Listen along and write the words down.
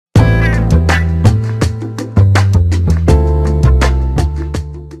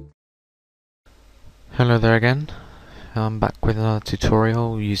Hello there again. I'm back with another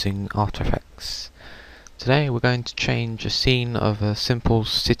tutorial using After Effects. Today we're going to change a scene of a simple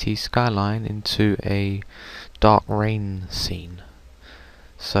city skyline into a dark rain scene.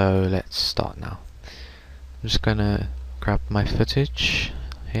 So let's start now. I'm just going to grab my footage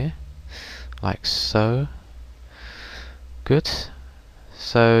here, like so. Good.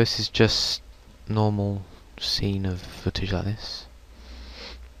 So this is just normal scene of footage like this.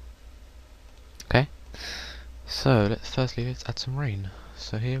 Okay. So let's add some rain.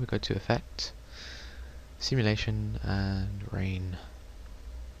 So here we go to Effect, Simulation, and Rain.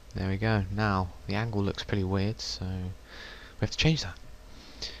 There we go. Now the angle looks pretty weird, so we have to change that.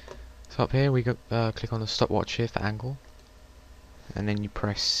 So up here we go, click on the stopwatch here for angle, and then you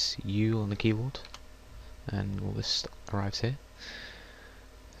press U on the keyboard, and all this arrives here.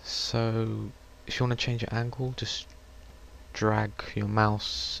 So if you want to change your angle, just drag your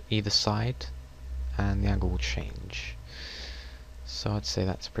mouse either side, and the angle will change. So I'd say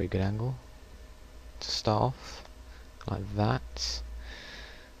that's a pretty good angle to start off, like that.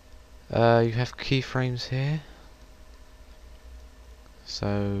 You have keyframes here,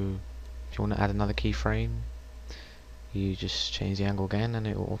 so if you want to add another keyframe, you just change the angle again and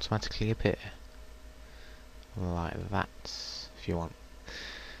it will automatically appear like that if you want,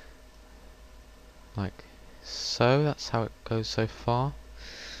 like so. That's how it goes so far.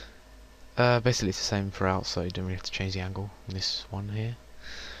 Basically it's the same throughout, so you don't really have to change the angle on this one here.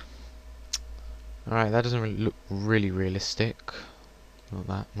 Alright, that doesn't really look really realistic, not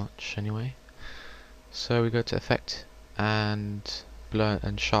that much anyway. So we go to Effect and Blur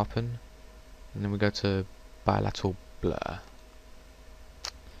and Sharpen, and then we go to Bilateral Blur.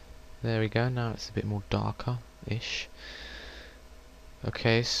 There we go, now it's a bit more darker-ish.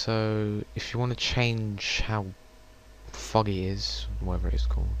 Okay, so if you want to change how foggy it is, whatever it's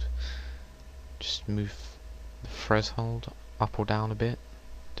called, just move the threshold up or down a bit,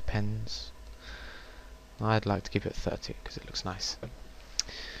 depends. I'd like to keep it at 30 because it looks nice.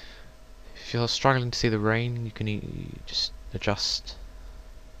 If you're struggling to see the rain, you can just adjust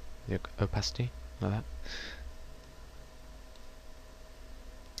the opacity like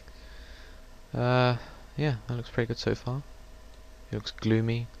that. Yeah, that looks pretty good so far. It looks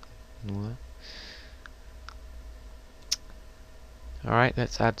gloomy and all that. Alright,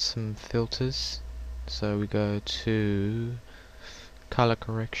 let's add some filters. So we go to color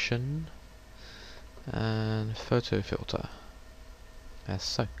correction and photo filter, as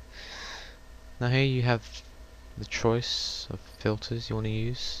so. Now here you have the choice of filters you want to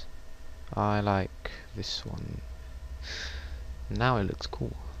use. I like this one. Now it looks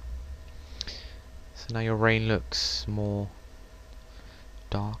cool. So now your rain looks more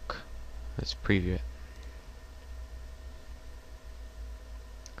dark. Let's preview it.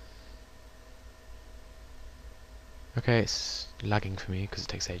 Okay, it's lagging for me because it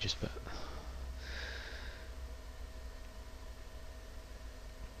takes ages, but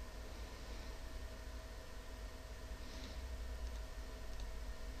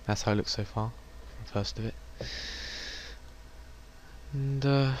that's how it looks so far, from the first of it. And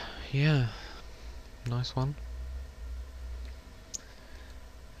yeah, nice one.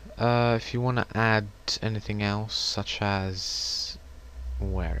 If you want to add anything else, such as,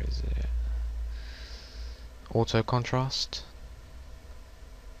 where is it? Auto contrast,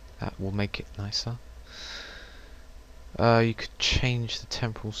 that will make it nicer. You could change the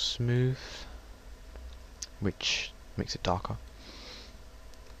temporal smooth, which makes it darker.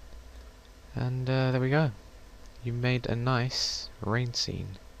 And there we go. You made a nice rain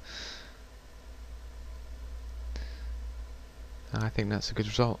scene. I think that's a good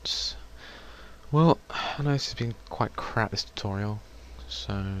result. Well, I know this has been quite crap, this tutorial,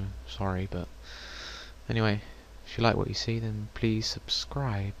 so sorry, but anyway, if you like what you see, then please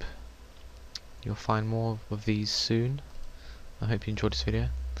subscribe. You'll find more of these soon. I hope you enjoyed this video,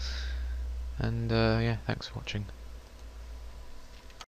 and yeah, thanks for watching.